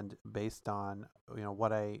 and based on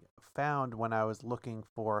what I found when I was looking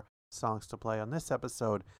for songs to play on this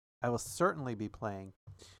episode, I will certainly be playing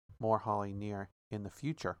more Holly Near in the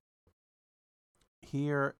future.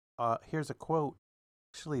 Here's a quote.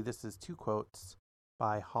 Actually, this is 2 quotes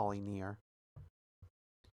by Holly Near.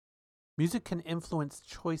 Music can influence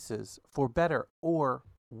choices for better or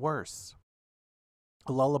worse.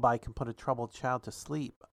 A lullaby can put a troubled child to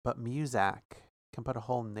sleep, but music can put a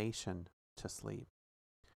whole nation to sleep.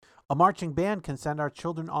 A marching band can send our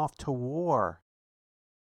children off to war.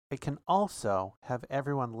 It can also have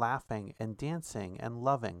everyone laughing and dancing and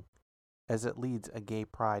loving as it leads a gay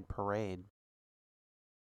pride parade.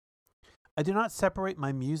 I do not separate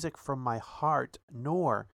my music from my heart,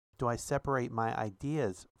 nor do I separate my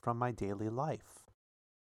ideas from my daily life.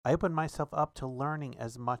 I open myself up to learning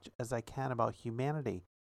as much as I can about humanity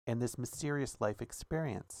and this mysterious life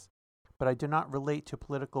experience, but I do not relate to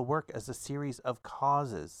political work as a series of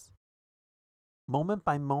causes. Moment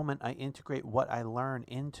by moment, I integrate what I learn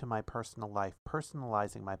into my personal life,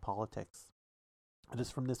 personalizing my politics. It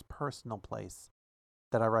is from this personal place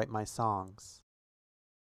that I write my songs.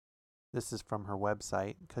 This is from her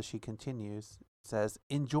website, because she continues, says,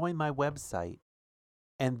 enjoy my website,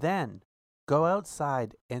 and then go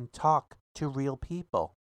outside and talk to real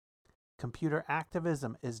people. Computer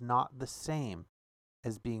activism is not the same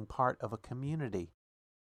as being part of a community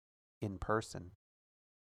in person.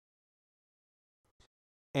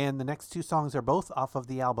 And the next 2 songs are both off of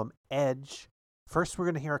the album Edge. First, we're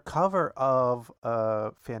going to hear a cover of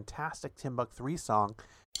a fantastic Timbuk 3 song.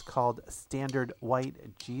 It's called Standard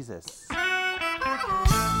White Jesus.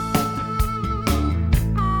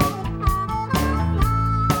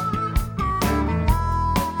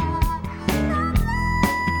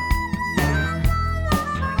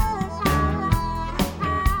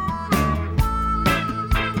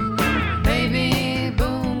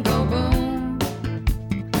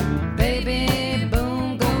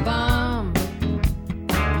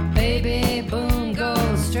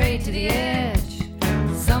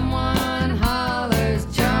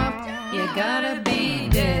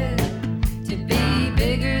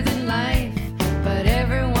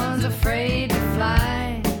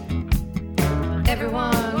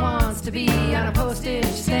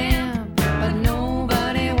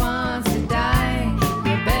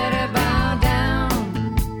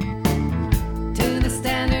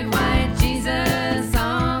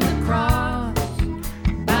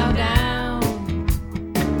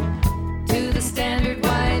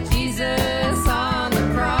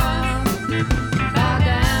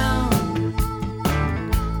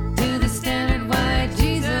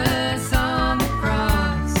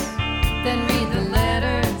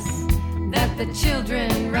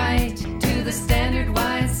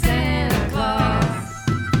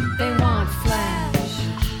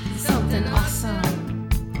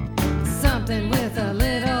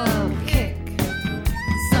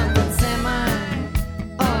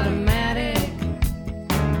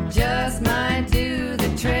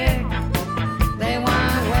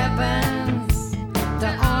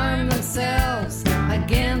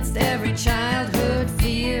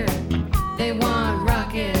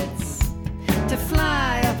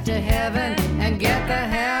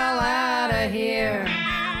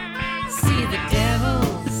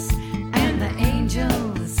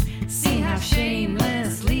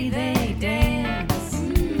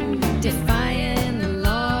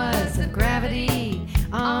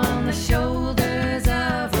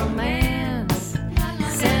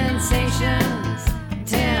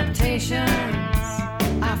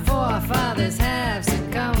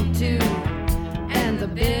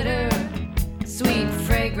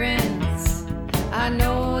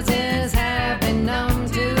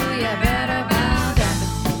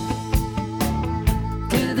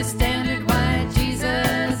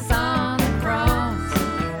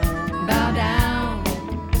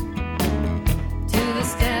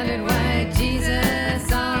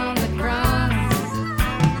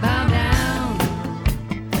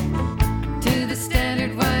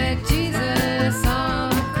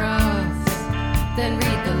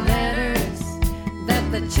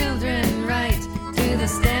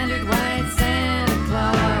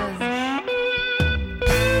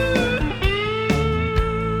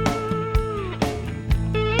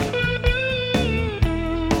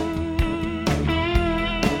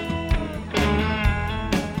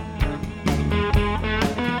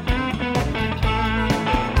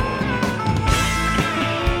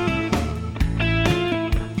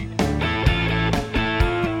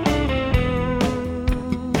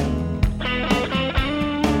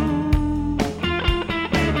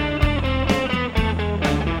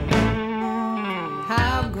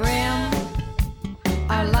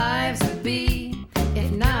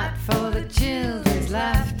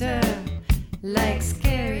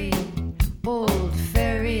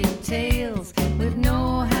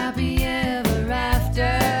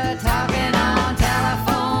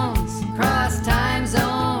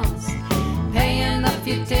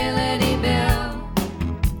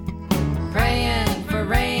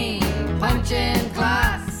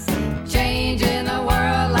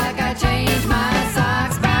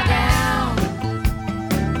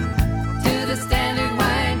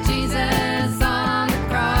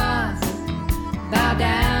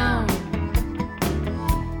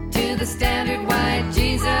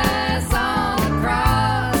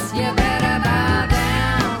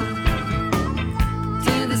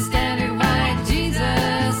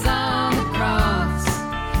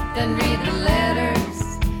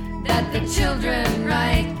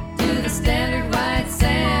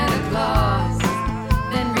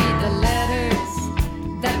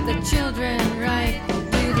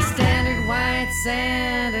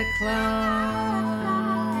 Santa Claus.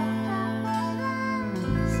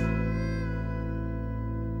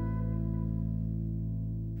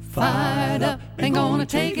 Fired up, ain't gonna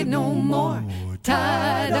take it no more.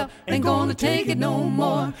 Tied up, ain't gonna take it no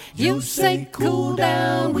more. You say cool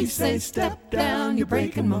down, we say step down. You're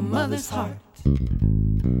breaking my mother's heart.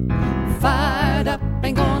 Fired up,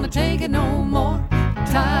 ain't gonna take it no more.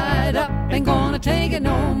 Tied up, ain't gonna take it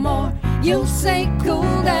no more. You say cool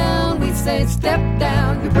down, we say step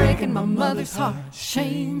down. You're breaking my mother's heart.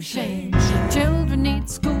 Shame, shame. Children need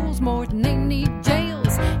schools more than they need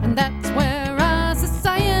jails, and that's where our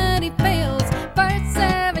society fails. First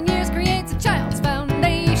 7 years creates a child's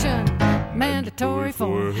foundation, mandatory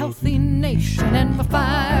for a healthy nation. And we're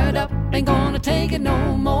fired up, ain't gonna take it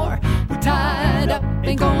no more. We're tied up,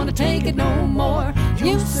 ain't gonna take it no more.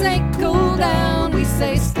 You say cool down, we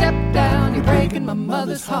say step down. You're breaking my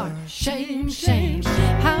mother's heart. Shame, shame.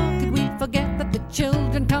 How could we forget that the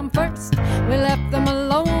children come first? We left them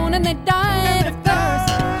alone and they died of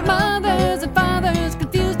thirst. Mothers and fathers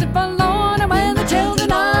confused and forlorn, and when the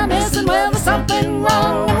children are missing, well, there's something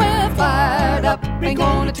wrong. And we're fired up, ain't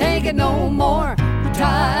gonna take it no more. We're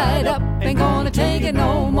tied up, ain't gonna take it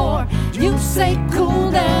no more. You say cool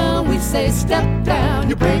down, we say step down.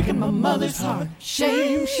 You're breaking my mother's heart.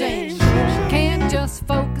 Shame, shame. Can't just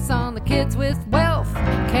focus on the kids with wealth.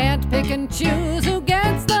 Can't pick and choose who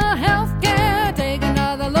gets the health care. Take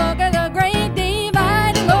another look at the great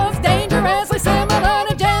divide. It looks dangerously similar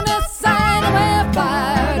to genocide. And we're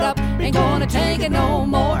fired up, ain't gonna take it no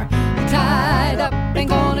more. We're tied up, ain't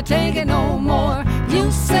gonna take it no more.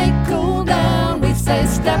 You say cool down, we say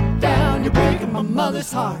step down. You're breaking my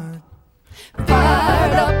mother's heart.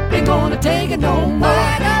 Fired up, ain't gonna take it no more.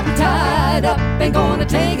 Tied up, ain't gonna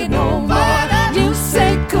take it no more. You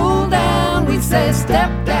say cool down, we say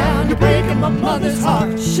step down. You're breaking my mother's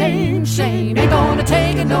heart. Shame, shame, ain't gonna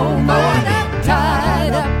take it no more.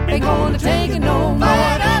 Tied up, ain't gonna take it no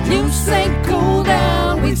more. You say cool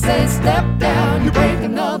down, we say step down. You break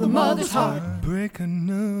another mother's heart. Break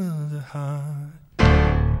another heart.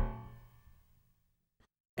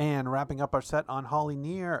 And wrapping up our set on Holly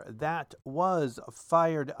Near, that was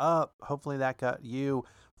Fired Up. Hopefully that got you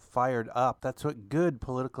fired up. That's what good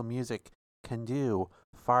political music can do.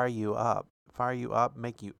 Fire you up. Fire you up,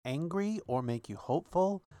 make you angry or make you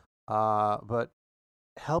hopeful, but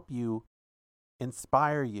help you,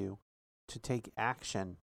 inspire you to take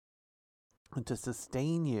action and to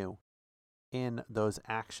sustain you in those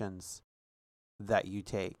actions that you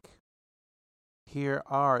take. Here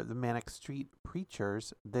are the Manic Street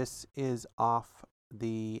Preachers. This is off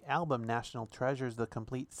the album National Treasures, the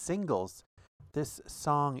complete singles. This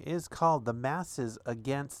song is called The Masses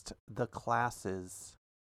Against the Classes.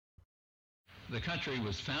 The country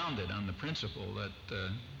was founded on the principle that the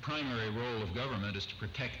primary role of government is to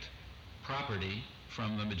protect property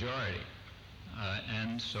from the majority,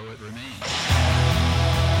 and so it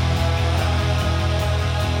remains.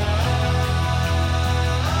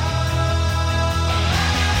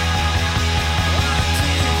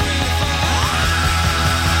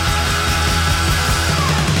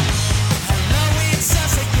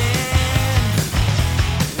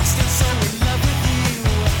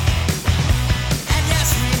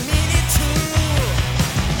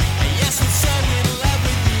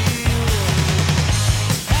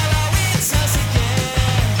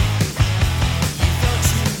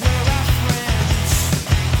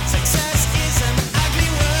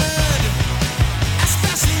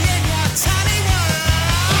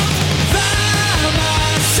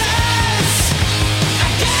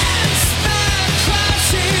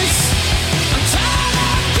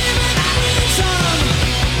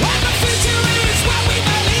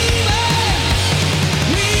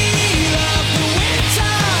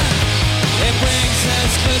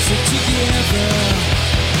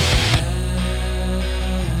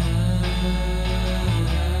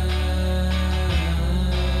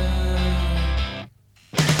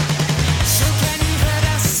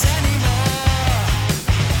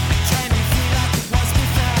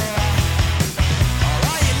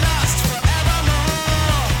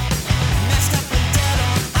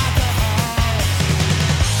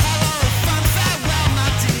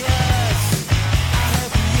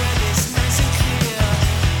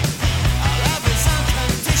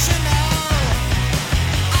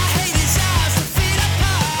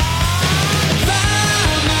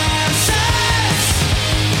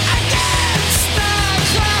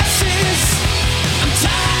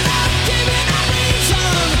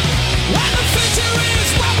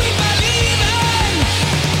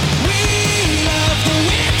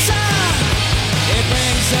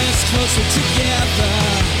 closer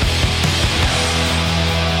together.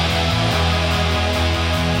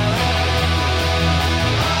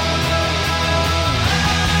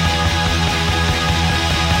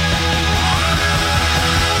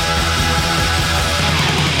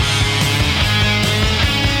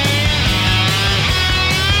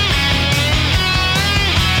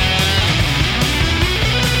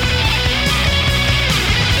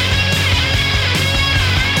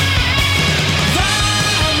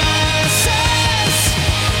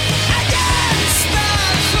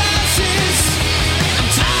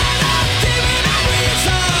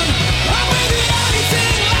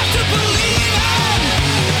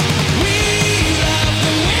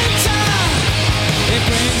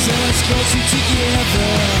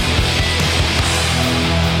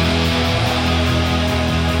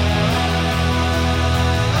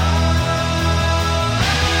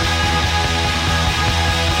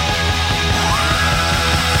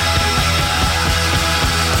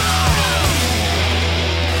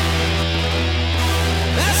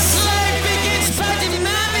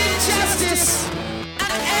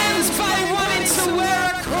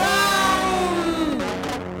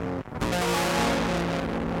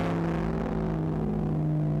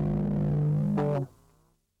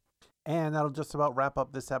 that'll just about wrap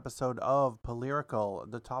up this episode of Polyrical,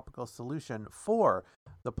 the topical solution for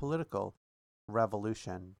the political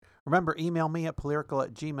revolution. Remember, email me at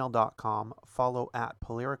polyrical@gmail.com, follow at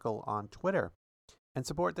Polyrical on Twitter, and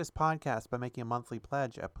support this podcast by making a monthly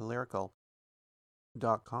pledge at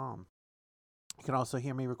polyrical.com. You can also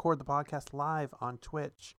hear me record the podcast live on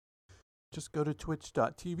Twitch. Just go to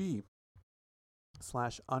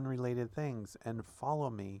twitch.tv/unrelatedthings and follow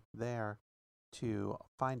me there to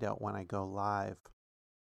find out when I go live.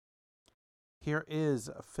 Here is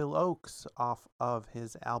Phil Oakes off of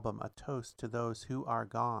his album A Toast to Those Who Are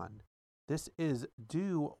Gone. This is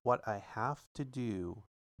Do What I Have to Do.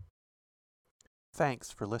 Thanks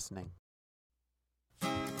for listening.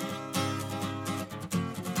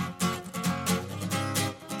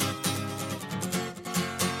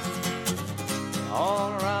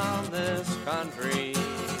 All around this country,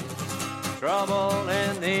 trouble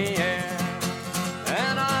in the air,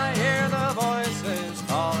 and I hear the voices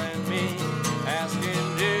calling me,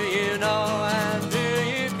 asking, do you know and do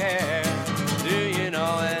you care? Do you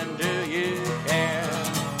know and do you care?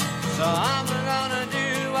 So I'm gonna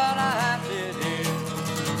do what I have to do,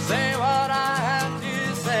 say what I have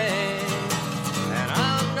to say, and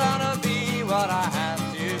I'm gonna be what I have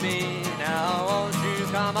to be. Now won't you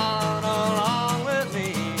come on along?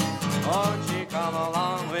 Won't you come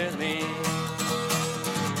along with me?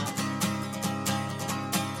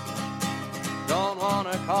 Don't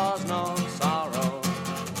wanna cause no sorrow,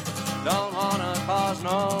 don't wanna cause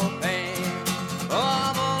no pain. Oh,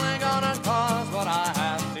 I'm only gonna cause what I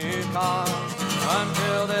have to cause,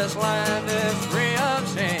 until this land is free of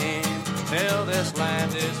shame, till this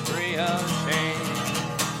land is free of shame.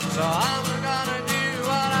 So I'm gonna do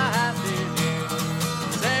what I have to do,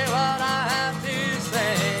 say what I have to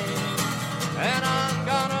say, and I'm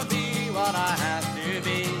gonna be what I have to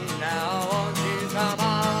be. Now won't you come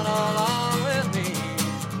on along with me?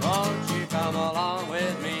 Won't you come along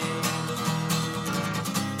with me?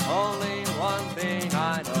 Only one thing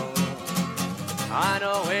I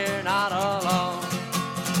know we're not alone.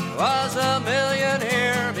 Was a million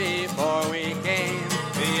here before we came,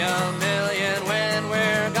 be a million when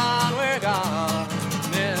we're gone,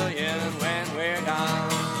 million when we're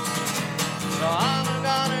gone. So I'm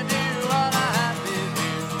gonna do what I have to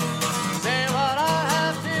do, say what I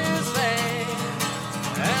have to say,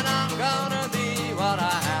 and I'm gonna be what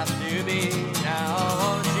I have to be. Now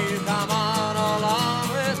won't you come on along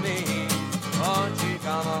with me? Won't you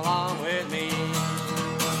come along with me?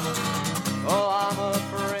 Oh, I'm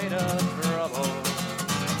afraid of trouble,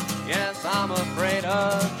 yes, I'm afraid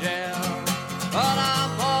of jail, but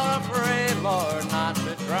I'm more afraid, Lord, not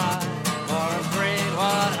to try, more afraid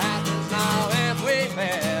what happens now if we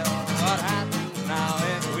fail, what happens now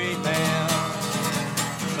if we fail.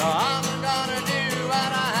 So I'm gonna do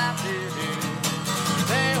what I have to do,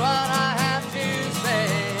 say what I have to say,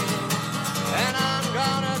 and I'm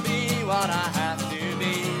gonna be what I have